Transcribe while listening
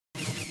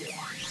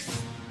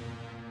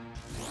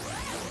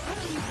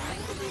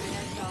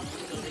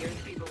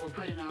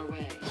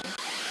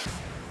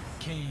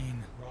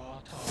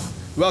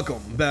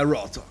Welkom bij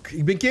Raw Talk.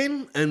 Ik ben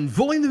Kane en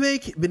volgende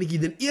week ben ik hier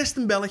de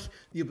eerste Belg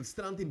die op het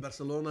strand in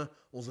Barcelona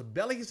onze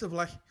Belgische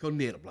vlag gaat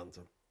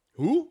neerplanten.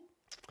 Hoe?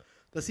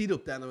 Dat zie je op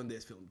het einde van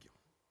deze filmpje.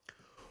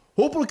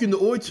 Hopelijk kun je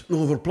ooit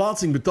nog een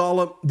verplaatsing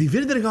betalen die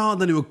verder gaat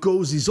dan uw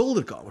cozy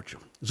zolderkamertje.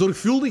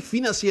 Zorgvuldig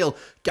financieel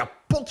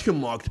kapot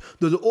gemaakt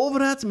door de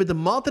overheid met de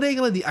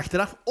maatregelen die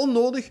achteraf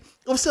onnodig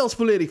of zelfs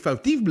volledig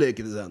foutief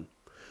bleken te zijn.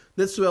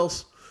 Net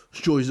zoals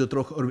Joyce de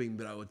Trog haar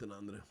wenkbrauwen ten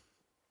andere.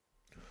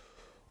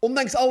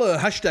 Ondanks alle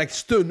hashtag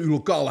steun uw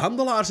lokale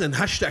handelaars en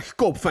hashtag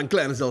koop van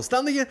kleine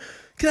zelfstandigen,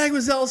 krijgen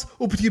we zelfs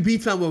op het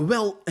gebied van we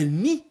wel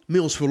en niet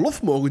met ons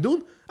verlof mogen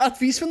doen,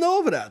 advies van de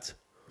overheid.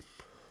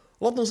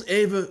 Laat ons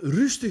even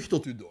rustig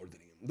tot u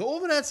doordringen. De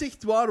overheid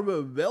zegt waar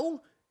we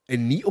wel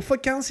en niet op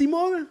vakantie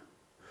mogen.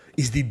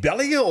 Is die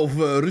België of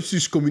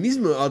Russisch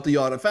communisme uit de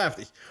jaren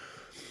 50?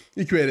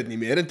 Ik weet het niet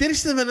meer. En het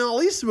ergste van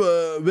al is,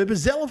 we hebben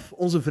zelf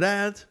onze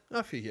vrijheid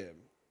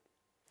afgegeven.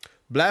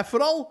 Blijf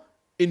vooral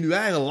in uw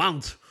eigen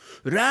land.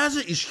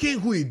 Reizen is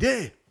geen goed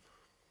idee.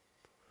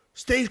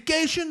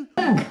 Staycation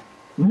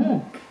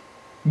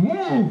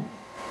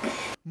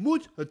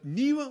moet het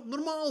nieuwe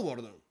normaal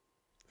worden.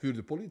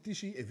 Vuurden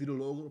politici en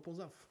virologen op ons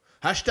af.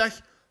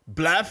 Hashtag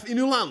blijf in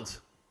uw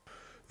land.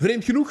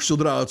 Vreemd genoeg,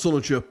 zodra het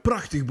zonnetje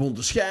prachtig begon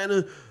te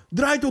schijnen,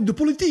 draait ook de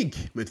politiek,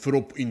 met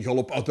voorop in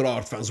galop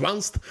uiteraard Van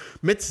Zwanst,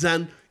 met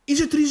zijn is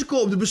het risico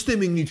op de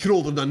bestemming niet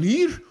groter dan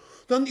hier,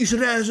 dan is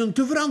reizen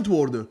te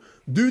verantwoorden,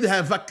 duwde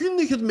hij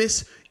vakkundig het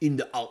mes in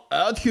de al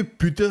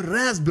uitgeputte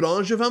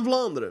reisbranche van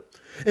Vlaanderen.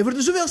 En voor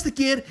de zoveelste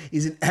keer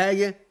in zijn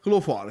eigen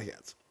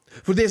geloofwaardigheid.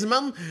 Voor deze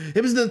man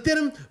hebben ze de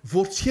term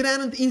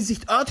voortschrijdend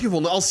inzicht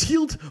uitgevonden als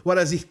schild waar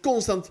hij zich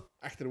constant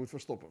achter moet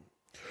verstoppen.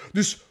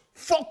 Dus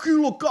fuck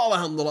uw lokale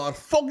handelaar,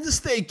 fuck de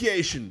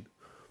staycation.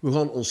 We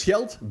gaan ons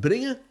geld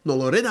brengen naar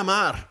Loretta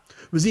Maar.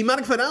 We zien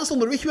Mark van Aast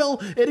onderweg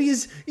wel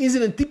ergens in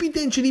zijn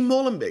tipi-tentje in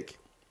Molenbeek.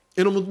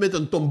 En om het met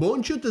een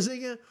tomboontje te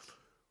zeggen,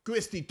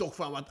 kwestie toch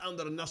van wat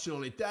andere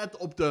nationaliteit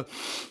op te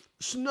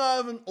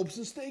snuiven op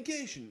zijn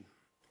staycation.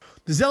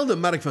 Dezelfde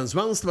Mark van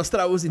Zwanst was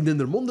trouwens in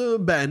Dendermonde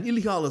bij een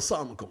illegale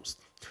samenkomst.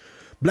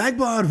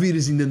 Blijkbaar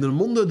vieren ze in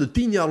Dendermonde de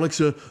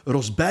 10-jaarlijkse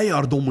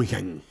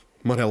Rosbijjaardommegang.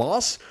 Maar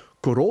helaas,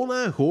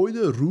 corona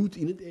gooide roet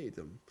in het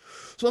eten.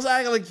 Zoals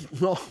eigenlijk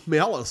met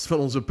alles, van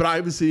onze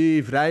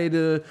privacy,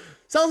 vrijheden,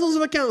 zelfs onze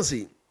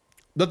vakantie.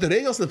 Dat de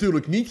regels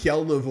natuurlijk niet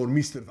gelden voor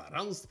Mr. Van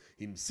Ranst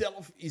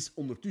hemzelf is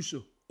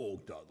ondertussen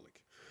ook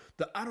duidelijk.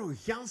 De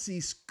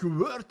arrogantie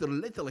squirт er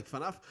letterlijk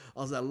vanaf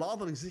als hij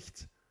later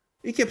zegt: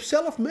 ik heb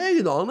zelf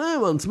meegedaan, hè,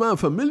 want mijn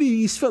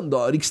familie is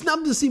vandaar. Ik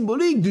snap de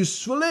symboliek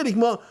dus volledig,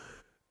 maar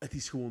het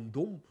is gewoon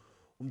dom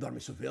om daar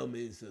met zoveel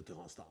mensen te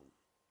gaan staan.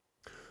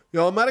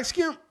 Ja,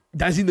 Markske,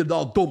 dat is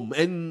inderdaad dom.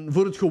 En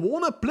voor het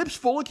gewone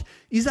plebsvolk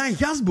is dat een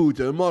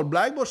gasboete, maar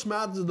blijkbaar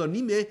smaten ze daar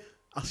niet mee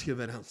als je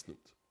Verhans noemt.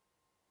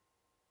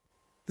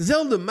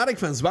 Dezelfde Mark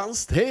van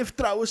Zwanst heeft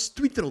trouwens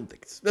Twitter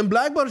ontdekt. En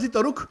blijkbaar zit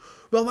daar ook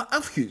wel wat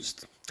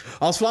afgunst.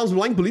 Als Vlaams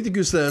Belang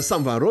politicus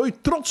Sam van Rooij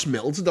trots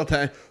meldt dat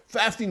hij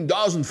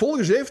 15.000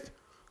 volgers heeft,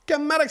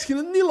 kan Markske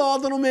het niet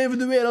laten om even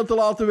de wereld te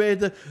laten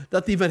weten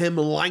dat die van hem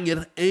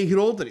langer en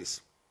groter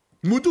is.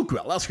 Moet ook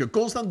wel, als je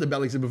constant de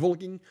Belgische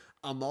bevolking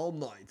allemaal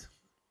naait.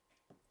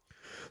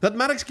 Dat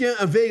Markske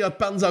een veeg uit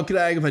pan zou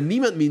krijgen van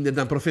niemand minder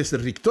dan professor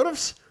Rick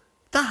Torfs,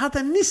 dat had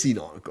hij niet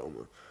zien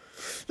aankomen.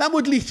 Dat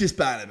moet lichtjes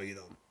pijn hebben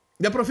gedaan.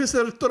 Dat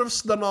professor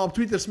Torfs daarna op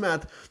Twitter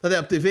smijt dat hij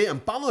op tv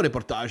een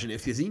pano-reportage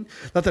heeft gezien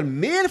dat er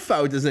meer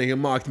fouten zijn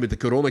gemaakt met de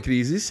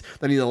coronacrisis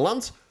dan in een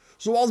land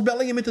zoals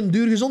België met een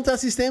duur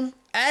gezondheidssysteem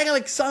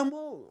eigenlijk zou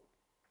mogen.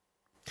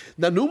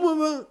 Dat noemen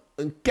we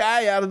een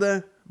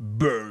keiharde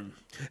burn.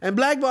 En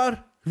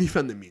blijkbaar niet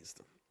van de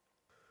minste.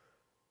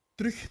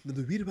 Terug naar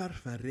de wirwar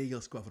van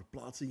regels qua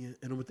verplaatsingen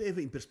en om het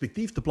even in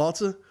perspectief te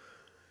plaatsen.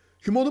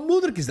 Je moet op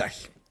Moederkesdag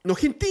nog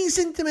geen 10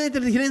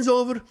 centimeter de grens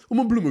over om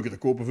een bloemetje te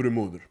kopen voor je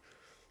moeder.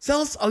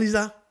 Zelfs al is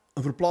dat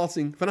een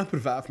verplaatsing vanaf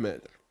per 5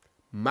 meter.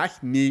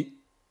 Mag niet.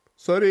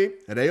 Sorry,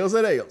 regels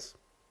zijn regels.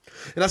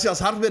 En als je als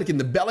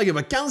hardwerkende Belg een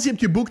vakantie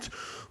hebt geboekt,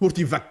 wordt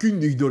die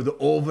vakkundig door de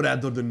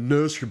overheid door de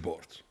neus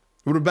geboord.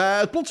 Waarbij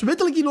het plots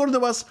wettelijk in orde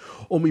was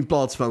om in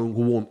plaats van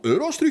gewoon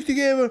euro's terug te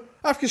geven,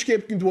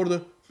 afgescheept kunt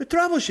worden met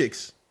travel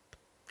checks.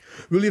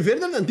 Wil je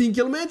verder dan 10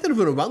 kilometer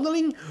voor een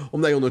wandeling,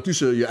 omdat je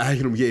ondertussen je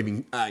eigen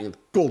omgeving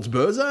eigenlijk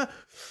kotsbeu bent?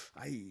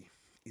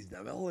 Is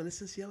dat wel een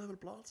essentiële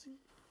verplaatsing?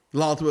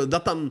 Laten we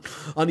dat dan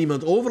aan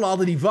iemand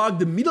overlaten die vaak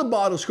de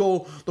middelbare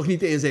school nog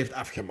niet eens heeft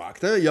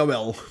afgemaakt. Hè?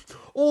 Jawel,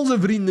 onze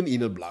vrienden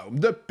in het blauw.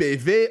 De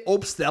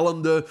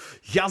PV-opstellende,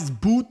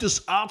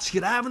 gasboetes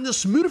uitschrijvende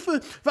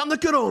smurfen van de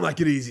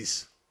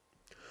coronacrisis.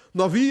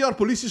 Na 4 jaar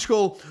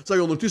politieschool zou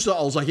je ondertussen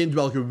als agent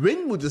wel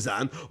gewend moeten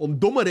zijn om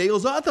domme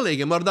regels uit te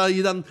leggen, maar dat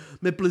je dan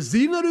met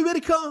plezier naar je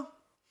werk gaat?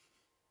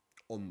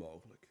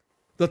 Onmogelijk.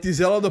 Dat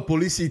diezelfde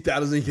politie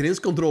tijdens een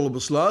grenscontrole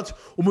besluit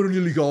om er een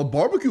illegaal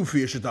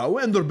barbecuefeestje te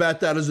houden en daarbij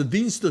tijdens de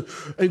diensten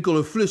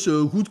enkele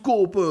flessen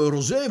goedkope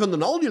rosé van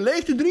de Aldi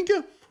leeg te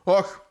drinken?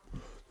 Ach,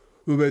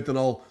 we weten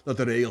al dat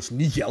de regels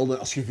niet gelden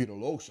als je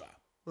viroloog bent.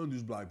 En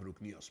dus blijkbaar ook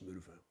niet als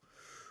smurfen.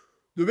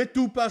 De wet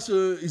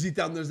toepassen is iets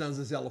anders dan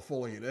ze zelf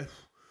volgen. Hè.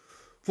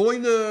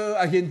 Volgende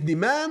agent die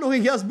mij nog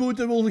een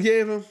gasboete wil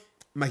geven,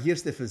 mag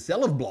eerst even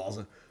zelf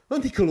blazen.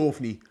 Want ik geloof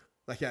niet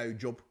dat jij je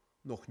job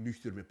nog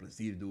nuchter met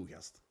plezier doet,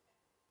 gast.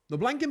 De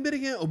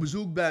Blankenbergen op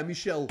bezoek bij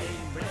Michel.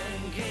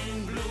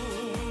 Geen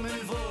bloemen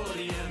voor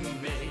je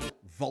mee.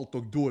 Valt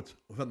toch dood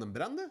van de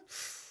branden?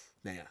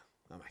 Nee, ja,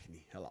 dat mag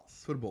niet,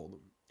 helaas. Verboden.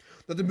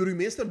 Dat de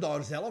burgemeester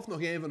daar zelf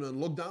nog even een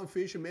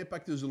lockdownfeestje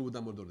meepakte, zullen we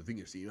dan maar door de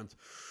vingers zien. Want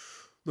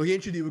nog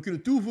eentje die we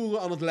kunnen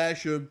toevoegen aan het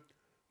lijstje.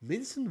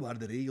 Mensen waar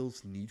de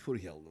regels niet voor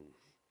gelden.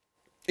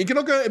 In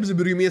Knokke hebben ze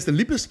burgemeester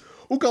Lippes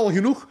ook al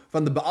genoeg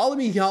van de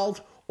beademing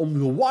gehaald om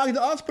gewaagde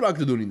uitspraken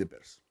te doen in de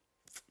pers.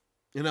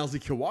 En als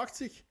ik gewaagd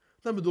zeg,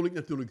 dan bedoel ik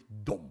natuurlijk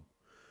dom.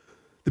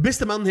 De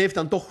beste man heeft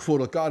dan toch voor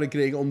elkaar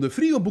gekregen om de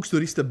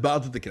frigoboekstoeristen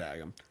buiten te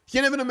krijgen.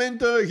 Geen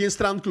evenementen, geen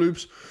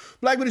strandclubs.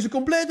 Blijkbaar is de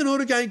complete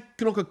horeca in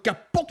Knokke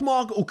kapot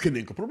maken ook geen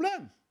enkel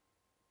probleem.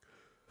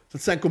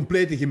 Dat zijn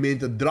complete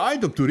gemeente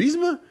draait op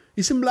toerisme,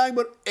 is hem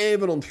blijkbaar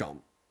even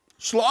ontgaan.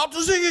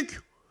 Slapen, zeg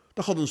ik!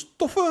 Dat gaat een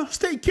toffe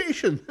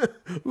staycation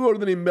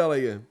worden in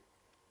België.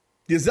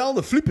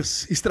 Diezelfde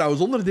Flippes is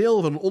trouwens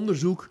onderdeel van een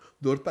onderzoek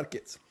door het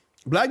parket.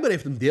 Blijkbaar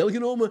heeft hem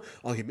deelgenomen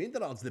aan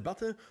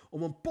gemeenteraadsdebatten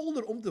om een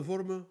polder om te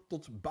vormen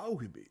tot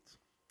bouwgebied.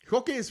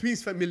 Gok eens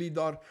wiens familie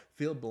daar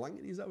veel belang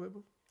in zou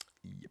hebben?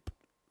 Yep.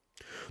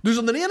 Dus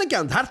aan de ene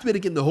kant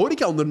hardwerkende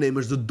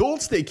horecaondernemers de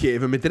doodsteek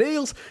geven met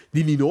regels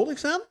die niet nodig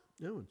zijn.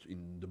 Ja, want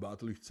in de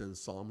buitenlucht zijn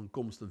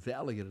samenkomsten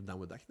veiliger dan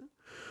we dachten.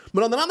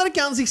 Maar aan de andere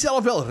kant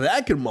zichzelf wel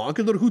rijker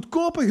maken door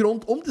goedkope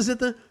grond om te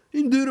zetten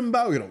in dure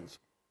bouwgrond.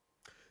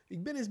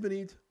 Ik ben eens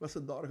benieuwd wat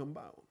ze daar gaan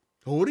bouwen.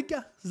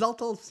 Horeca zal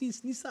het al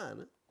sinds niet zijn,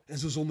 hè? En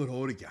zo zonder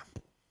horeca.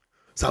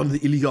 Zouden de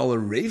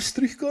illegale raves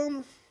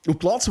terugkomen? Op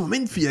het laatste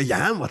moment via een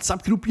geheim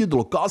WhatsApp-groepje de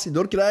locatie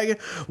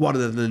doorkrijgen waar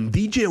er een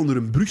DJ onder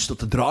een brug staat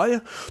te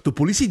draaien. De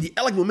politie die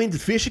elk moment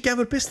het feestje kan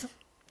verpesten.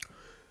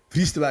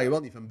 Vriesden wij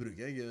wel niet van brug.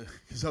 Hè? Je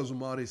zou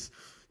zomaar eens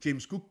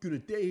James Cook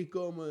kunnen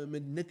tegenkomen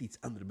met net iets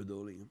andere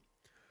bedoelingen.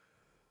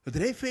 Het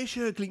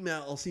rijfeestje klinkt mij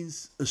al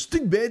sinds een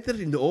stuk beter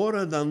in de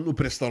oren dan op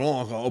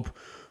restaurant gaan. Op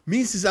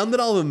minstens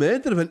 1,5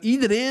 meter van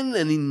iedereen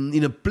en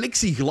in een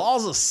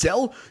plexiglazen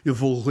cel je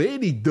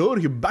volledig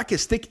doorgebakken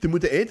stek te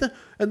moeten eten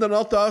en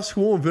daarna thuis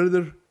gewoon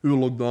verder uw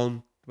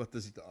lockdown wat te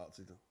zitten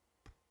uitzitten.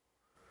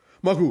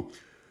 Maar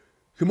goed,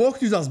 je mag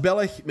dus als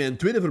Belg met een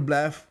tweede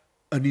verblijf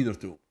er niet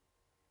naartoe.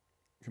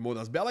 Je mag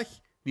als Belg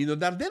niet naar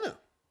de Ardennen.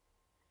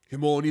 Je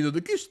mag niet naar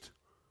de kust.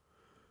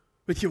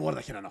 Weet je waar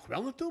dat je er nog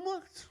wel naartoe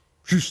maakt?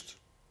 Juist.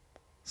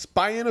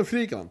 Spanje of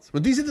Griekenland.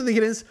 Want die zitten de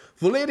grens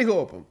volledig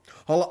open.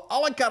 Halen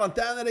alle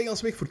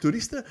quarantaineregels weg voor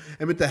toeristen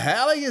en met de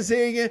heilige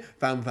zegen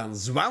van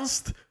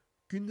Zwanst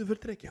kun je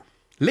vertrekken.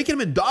 Lekker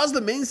met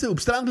duizenden mensen op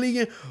strand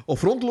liggen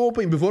of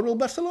rondlopen in bijvoorbeeld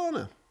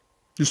Barcelona.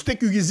 Dus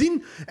steek uw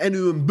gezin en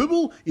uw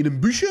bubbel in een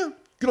busje,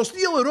 cross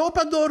heel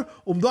Europa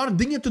door om daar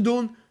dingen te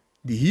doen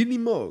die hier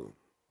niet mogen.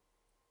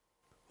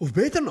 Of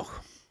beter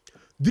nog,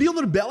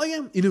 300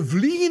 Belgen in een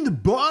vliegende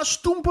buis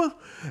stoempen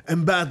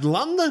en bij het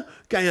landen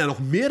kan je nog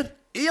meer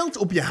eelt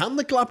op je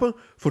handen klappen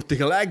voor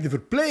tegelijk de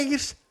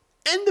verplegers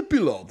en de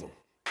piloten.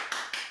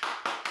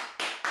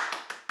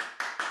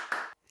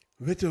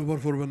 Weet je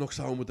waarvoor we nog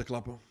zouden moeten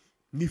klappen?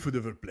 Niet voor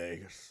de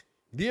verplegers.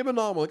 Die hebben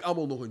namelijk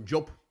allemaal nog een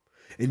job.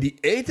 En die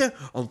eten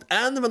aan het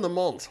einde van de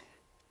maand.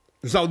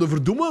 We zouden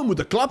verdoemen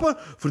moeten klappen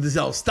voor de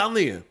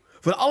zelfstandigen.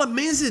 Voor alle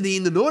mensen die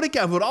in de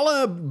horeca, voor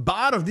alle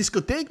bar- of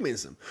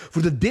discotheekmensen.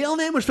 Voor de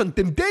deelnemers van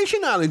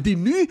Temptation Island die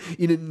nu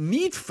in een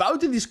niet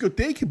foute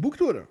discotheek geboekt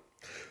worden.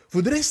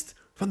 Voor de rest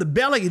van de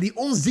Belgen die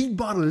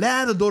onzichtbaar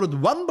lijden door het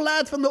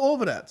wanbeleid van de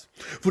overheid.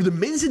 Voor de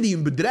mensen die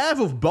hun bedrijf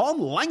of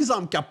baan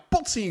langzaam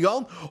kapot zien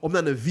gaan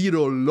omdat een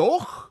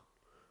viroloog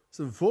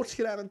zijn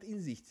voortschrijdend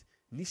inzicht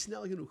niet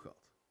snel genoeg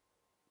gaat.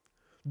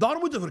 Daar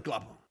moeten we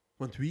verklappen.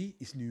 Want wie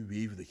is nu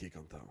weven de gek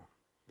aan het houden?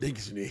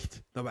 Denken ze nu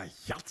echt dat wij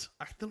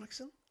gatachterlijk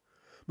zijn?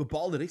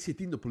 Bepaalde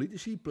rechtsgetiende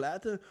politici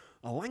pleiten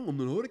al lang om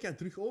de horeca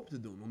terug open te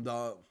doen,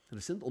 omdat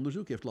recent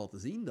onderzoek heeft laten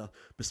zien dat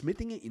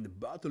besmettingen in de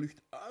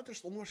buitenlucht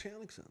uiterst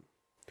onwaarschijnlijk zijn.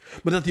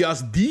 Maar dat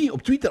juist die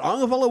op Twitter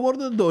aangevallen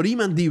worden door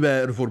iemand die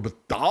wij ervoor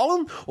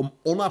betalen om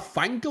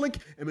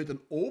onafhankelijk en met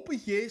een open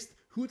geest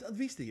goed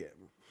advies te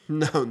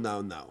geven.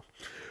 Nou.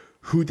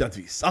 Goed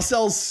advies. Als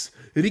zelfs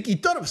Ricky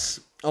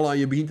Torps al aan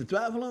je begint te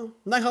twijfelen,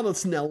 dan gaat het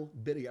snel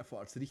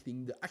bergafwaarts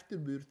richting de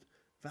achterbuurt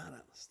van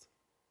Randst.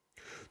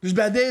 Dus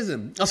bij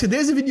deze, als je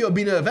deze video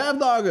binnen 5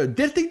 dagen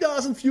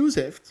 30.000 views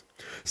heeft,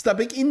 stap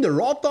ik in de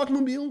Raw Talk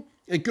mobiel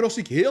en cross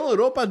ik heel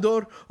Europa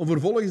door om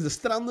vervolgens de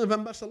stranden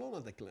van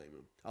Barcelona te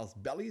claimen, als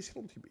Belgisch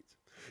grondgebied.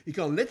 Ik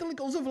kan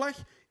letterlijk onze vlag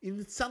in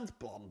het zand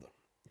planten.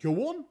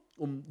 Gewoon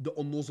om de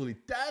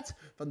onnozeliteit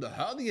van de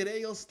huidige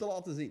regels te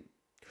laten zien.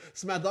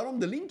 Smijt daarom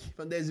de link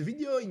van deze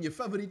video in je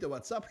favoriete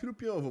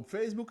WhatsApp-groepje of op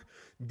Facebook.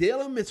 Deel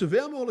hem met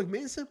zoveel mogelijk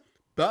mensen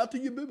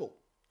buiten je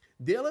bubbel.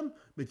 Deel hem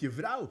met je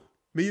vrouw,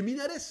 met je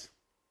minnares.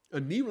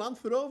 Een nieuw land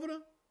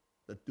veroveren,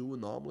 dat doen we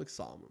namelijk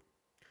samen.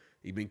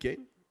 Ik ben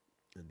Kane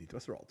en dit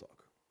was Raw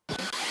Talk.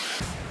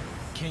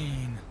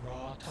 Kane.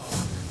 Raw Talk.